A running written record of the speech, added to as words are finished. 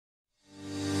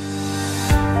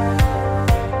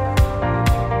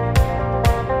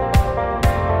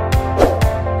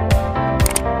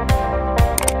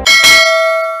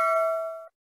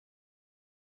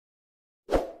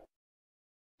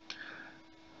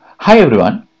Hi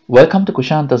everyone, welcome to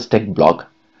Kushanta's Tech Blog.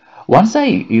 Once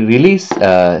I release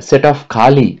a set of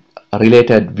Kali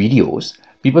related videos,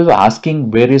 people were asking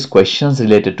various questions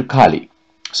related to Kali.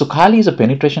 So Kali is a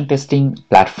penetration testing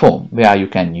platform where you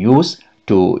can use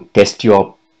to test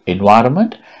your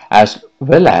environment as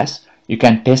well as you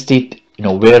can test it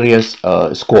various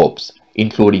scopes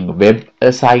including web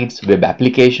sites, web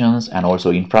applications and also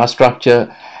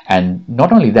infrastructure, and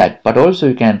not only that but also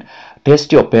you can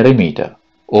test your perimeter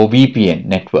or VPN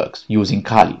networks using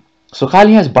Kali. So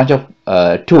Kali has a bunch of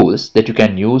tools that you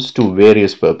can use to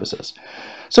various purposes.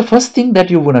 So first thing that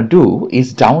you want to do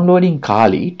is downloading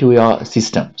Kali to your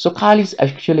system. So Kali is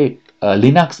actually a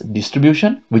Linux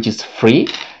distribution which is free.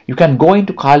 You can go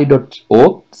into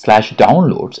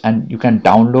kali.org/downloads and you can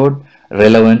download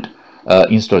relevant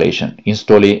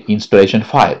installation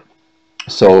file.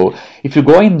 So if you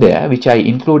go in there, which I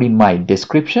include in my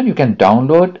description, you can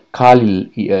download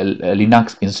Kali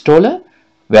Linux installer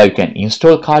where you can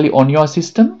install Kali on your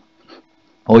system,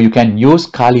 or you can use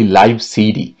Kali live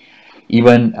CD.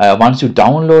 Even once you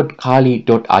download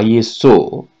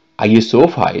kali.iso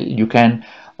file, you can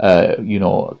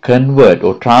convert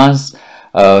or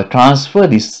transfer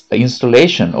this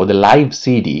installation or the live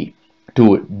CD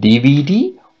to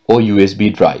DVD or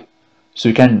USB drive. So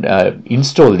you can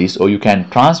install this or you can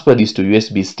transfer this to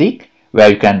USB stick where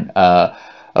you can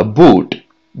boot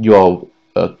your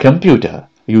computer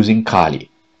using Kali.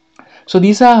 So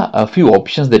these are a few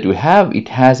options that you have. It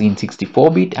has in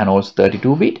 64-bit and also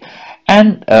 32-bit,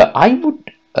 and I would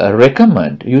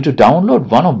recommend you to download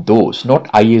one of those,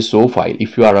 not ISO file,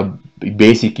 if you are a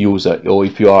basic user or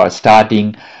if you are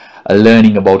starting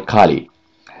learning about Kali.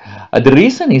 The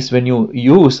reason is when you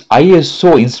use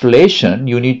ISO installation,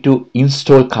 you need to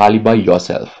install Kali by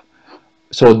yourself.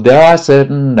 So there are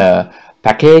certain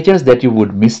packages that you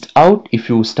would miss out if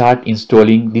you start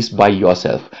installing this by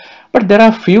yourself. But there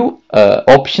are few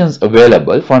options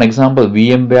available. For example,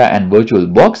 VMware and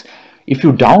VirtualBox. If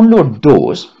you download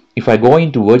those, if I go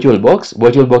into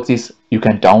VirtualBox is you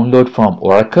can download from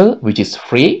Oracle, which is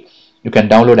free. You can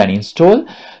download and install.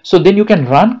 So then you can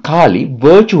run Kali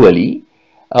virtually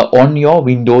on your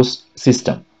Windows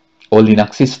system or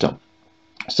Linux system.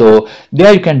 So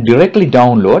there you can directly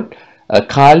download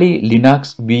Kali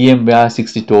Linux VMware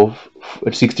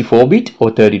 64-bit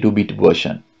or 32-bit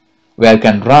version where you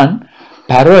can run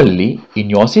parallelly in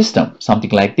your system,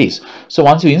 something like this. So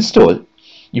once you install,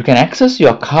 you can access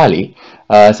your Kali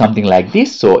something like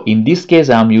this. So in this case,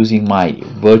 I'm using my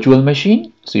virtual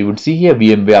machine. So you would see here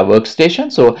VMware workstation.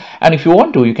 So, and if you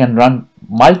want to, you can run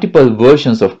multiple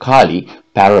versions of Kali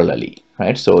parallelly,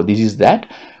 right? So this is that.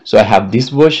 So I have this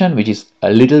version which is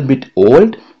a little bit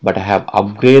old, but I have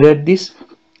upgraded this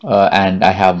and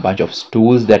I have a bunch of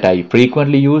tools that I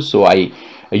frequently use. So I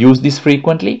use this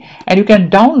frequently, and you can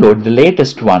download the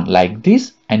latest one like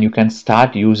this and you can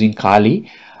start using Kali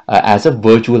as a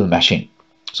virtual machine,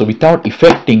 so without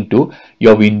affecting to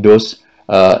your Windows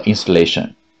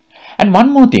installation. And one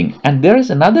more thing, and there is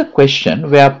another question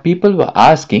where people were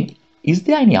asking, is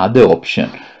there any other option?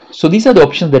 So these are the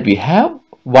options that we have.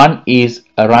 One is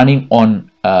running on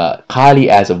Kali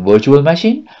as a virtual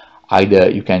machine. Either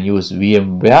you can use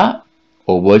VMware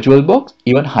or VirtualBox,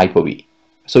 even Hyper-V.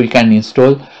 So you can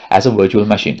install as a virtual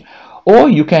machine, or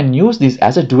you can use this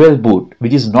as a dual boot,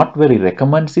 which is not very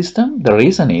recommended system. The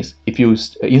reason is if you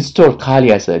install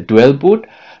Kali as a dual boot,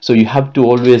 so you have to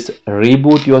always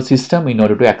reboot your system in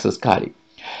order to access Kali.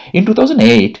 In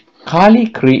 2008,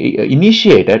 Kali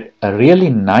initiated a really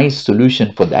nice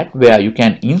solution for that, where you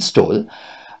can install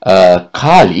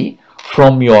Kali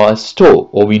from your store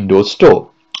or Windows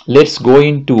Store. Let's go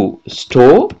into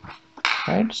Store,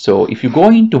 right? So if you go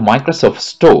into Microsoft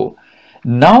Store,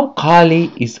 now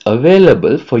Kali is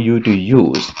available for you to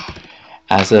use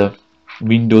as a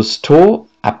Windows Store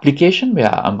application,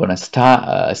 where I'm going to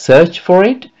start search for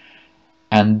it,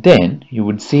 and then you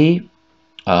would see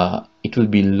it will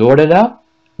be loaded up.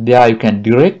 There you can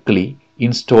directly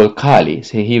install Kali.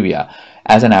 Say here we are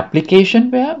as an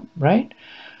application where, right,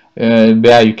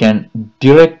 where you can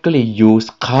directly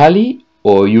use Kali,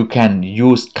 or you can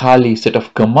use Kali set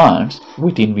of commands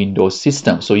within Windows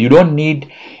system. So you don't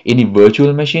need any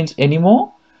virtual machines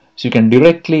anymore. So you can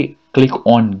directly click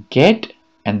on get,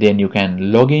 and then you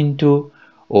can log into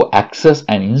or access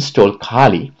and install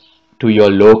Kali to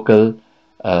your local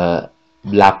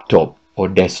laptop or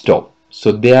desktop.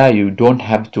 So there you don't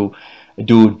have to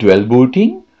do dual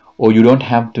booting, or you don't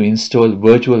have to install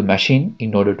virtual machine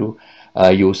in order to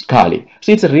use Kali.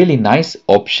 So it's a really nice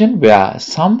option where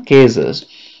some cases,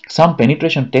 some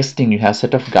penetration testing, you have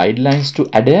set of guidelines to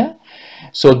adhere.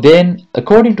 So then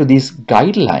according to these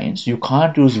guidelines, you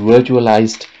can't use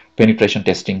virtualized penetration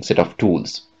testing set of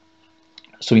tools.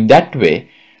 So in that way,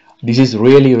 this is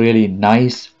really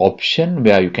nice option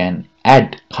where you can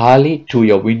add Kali to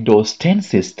your Windows 10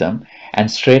 system and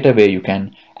straight away you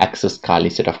can access Kali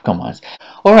set of commands.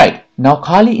 Alright, now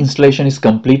Kali installation is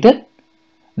completed.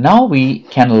 Now we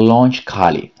can launch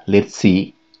Kali. Let's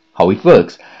see how it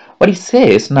works. What it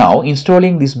says now,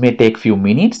 installing this may take few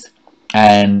minutes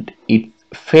and it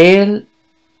failed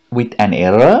with an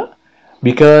error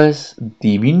because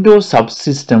the Windows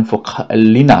subsystem for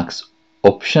Linux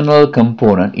optional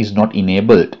component is not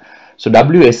enabled. So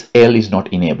WSL is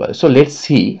not enabled. So let's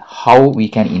see how we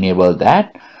can enable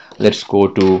that. Let's go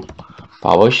to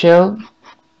PowerShell,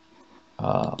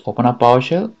 open up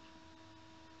PowerShell,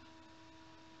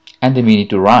 and then we need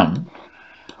to run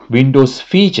Windows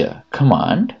feature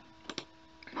command.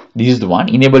 This is the one,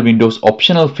 enable Windows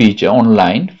optional feature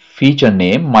online, feature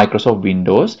name Microsoft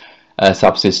Windows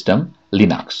Subsystem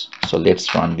Linux. So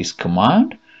let's run this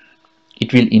command.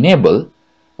 It will enable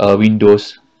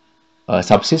Windows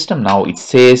subsystem. Now it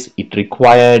says it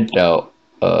required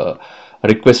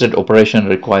requested operation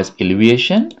requires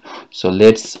elevation. So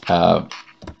let's run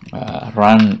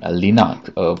Linux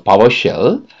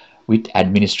PowerShell with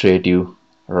administrative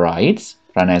rights,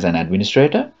 run as an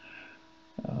administrator.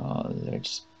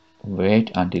 Let's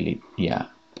wait until it, yeah,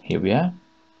 here we are.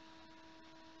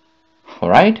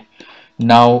 Alright,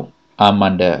 now I'm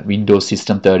under Windows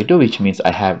System 32, which means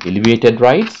I have elevated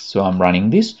rights, so I'm running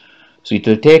this. So it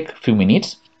will take a few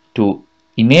minutes to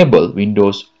enable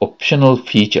Windows optional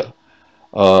feature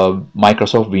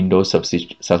Microsoft Windows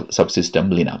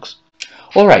Subsystem Linux.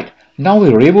 Alright, now we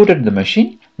rebooted the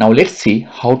machine. Now let's see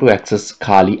how to access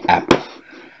Kali app.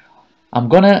 I'm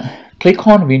gonna click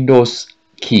on Windows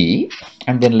key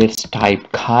and then let's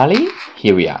type Kali.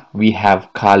 Here we are. We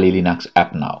have Kali Linux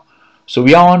app now. So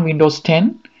we are on Windows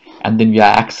 10 and then we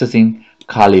are accessing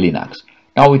Kali Linux.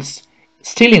 Now it's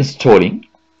still installing.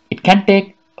 It can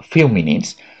take a few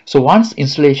minutes. So once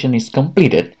installation is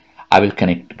completed, I will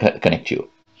connect you.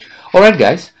 Alright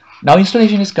guys, now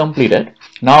installation is completed.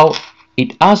 Now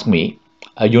it asks me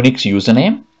a Unix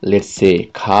username. Let's say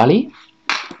Kali.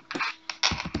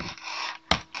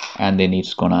 And then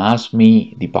it's gonna ask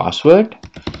me the password.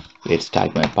 Let's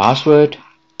type my password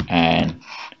and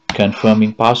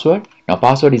confirming password. Now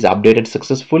password is updated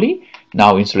successfully.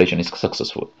 Now installation is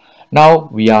successful. Now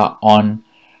we are on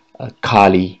a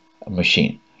Kali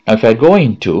machine. Now if I go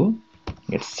into,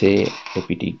 let's say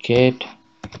apt-get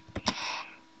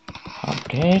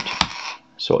update,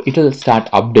 so it will start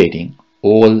updating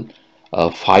all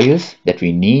files that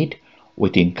we need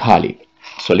within Kali.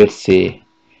 So let's say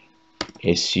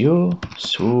su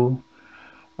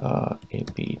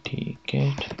apt-get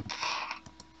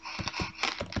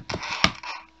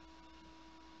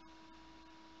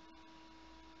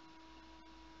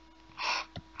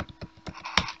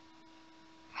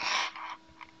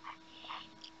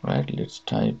right, let's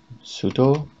type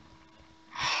sudo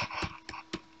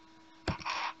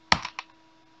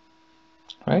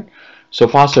right. So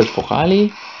password for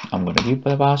Kali, I'm going to give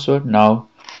the password. Now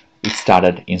it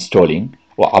started installing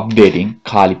or updating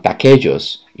Kali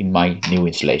packages in my new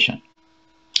installation.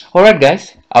 Alright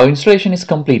guys, our installation is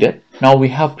completed. Now we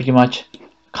have pretty much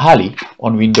Kali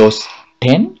on Windows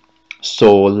 10.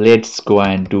 So let's go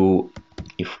and do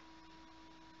if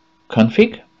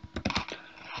config.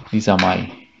 These are my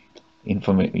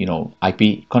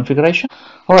IP configuration.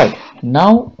 Alright,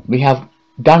 now we have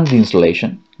done the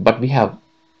installation, but we have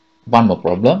one more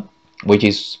problem, which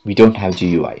is we don't have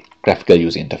GUI, graphical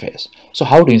user interface. So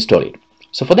how to install it?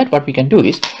 So for that, what we can do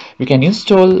is we can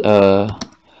install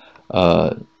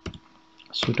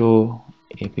sudo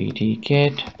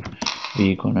apt-get.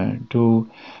 We're gonna do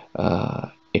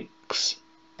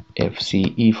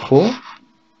xfce4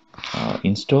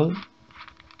 install.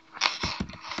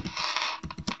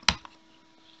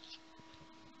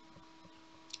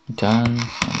 Done,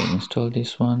 and then install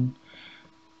this one.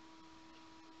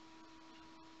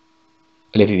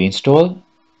 Let it install.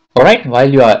 Alright,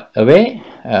 while you are away,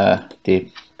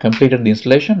 they completed the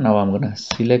installation. Now I'm going to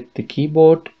select the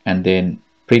keyboard and then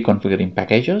pre-configuring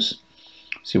packages.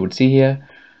 So you would see here,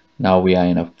 now we are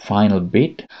in a final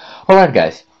bit. Alright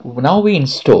guys, now we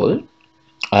install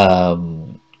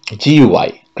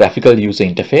GUI, graphical user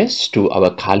interface, to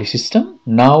our Kali system.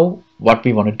 Now what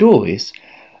we want to do is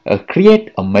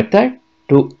create a method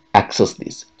to access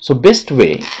this. So best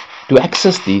way to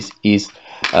access this is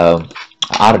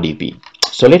RDP.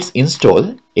 So let's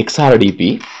install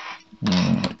XRDP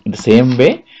in the same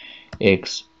way,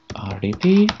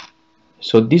 XRDP.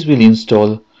 So this will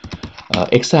install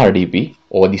XRDP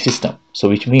over the system. So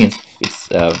which means it's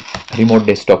a remote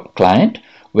desktop client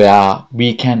where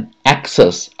we can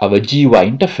access our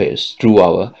GUI interface through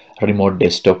our remote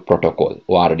desktop protocol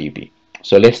or RDP.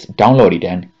 So let's download it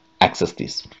and access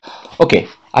this. Okay,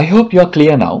 I hope you are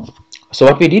clear now. So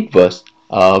what we did was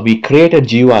we created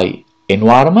GUI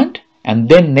environment, and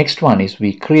then next one is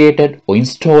we created or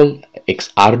installed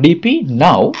XRDP.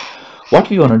 Now what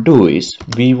we want to do is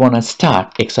we want to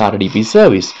start XRDP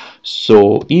service.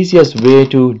 So easiest way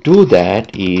to do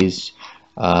that is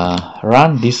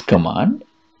run this command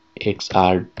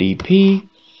XRDP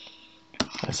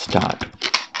start.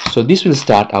 So this will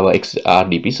start our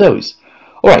XRDP service.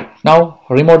 Alright, now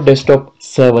remote desktop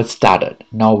server started.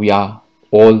 Now we are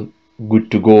all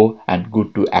good to go and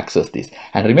good to access this.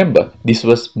 And remember, this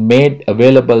was made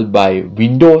available by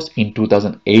Windows in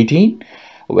 2018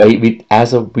 with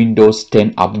as a Windows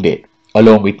 10 update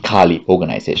along with Kali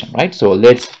organization, right? So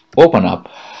let's open up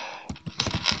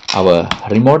our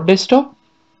remote desktop.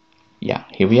 Yeah,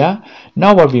 here we are.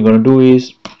 Now what we're going to do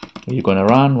is we're going to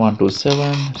run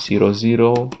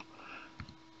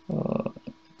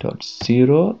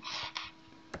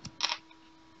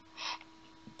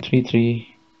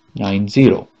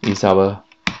 127.0.0.3390 is our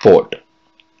port.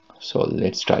 So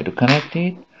let's try to connect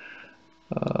it.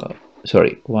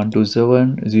 Sorry,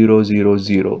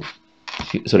 127.0.0.0.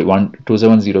 Sorry,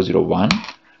 127.0.0.1.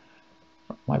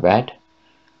 My bad.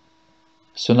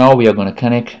 So now we are going to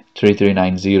connect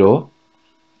 3390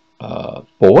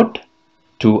 port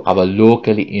to our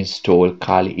locally installed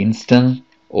Kali instance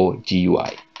or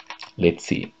GUI. Let's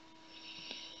see.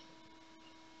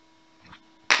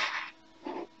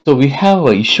 So we have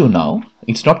an issue now.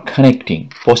 It's not connecting.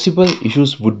 Possible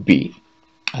issues would be,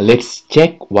 let's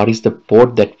check what is the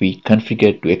port that we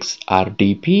configured to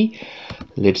XRDP.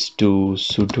 Let's do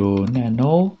sudo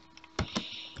nano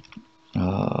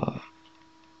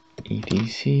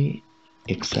etc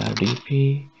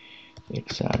xrdp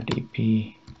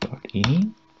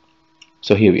xrdp.ini.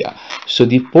 So here we are. So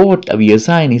the port we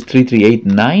assign is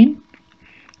 3389.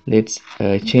 Let's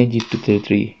change it to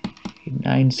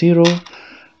 3390.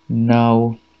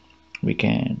 Now we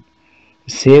can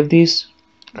save this.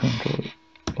 Control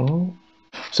O.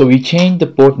 So we change the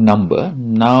port number.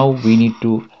 Now we need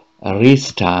to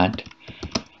restart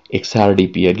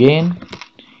XRDP again.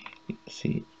 Let's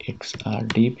see,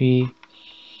 XRDP.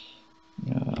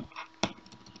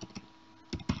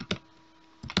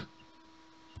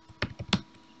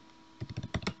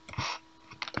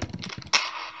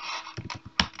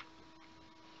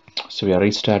 So we are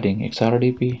restarting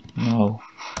XRDP. Now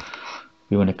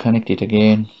we want to connect it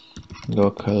again.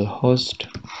 Localhost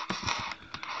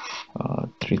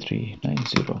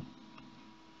 3390.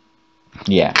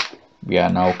 Yeah, we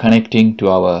are now connecting to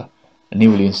our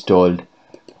newly installed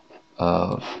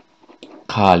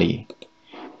Kali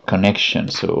connection.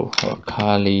 So our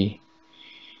Kali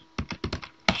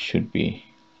should be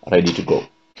ready to go.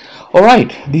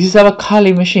 Alright, this is our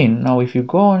Kali machine. Now if you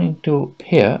go on into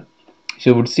here, so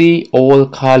you would see all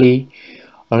Kali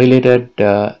related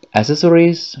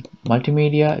accessories,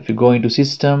 multimedia. If you go into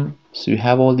system, so you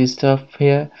have all this stuff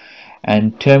here,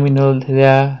 and terminal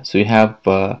there. So you have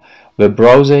web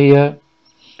browser here,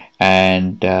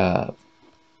 and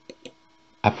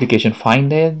application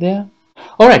finder there.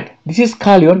 Alright, this is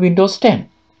Kali on Windows 10.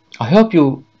 I hope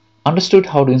you understood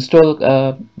how to install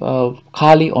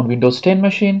Kali on Windows 10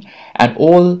 machine, and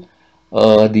all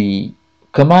the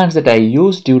commands that I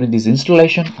used during this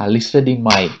installation are listed in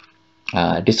my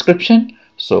description.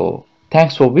 So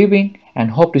thanks for viewing,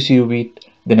 and hope to see you with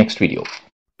the next video.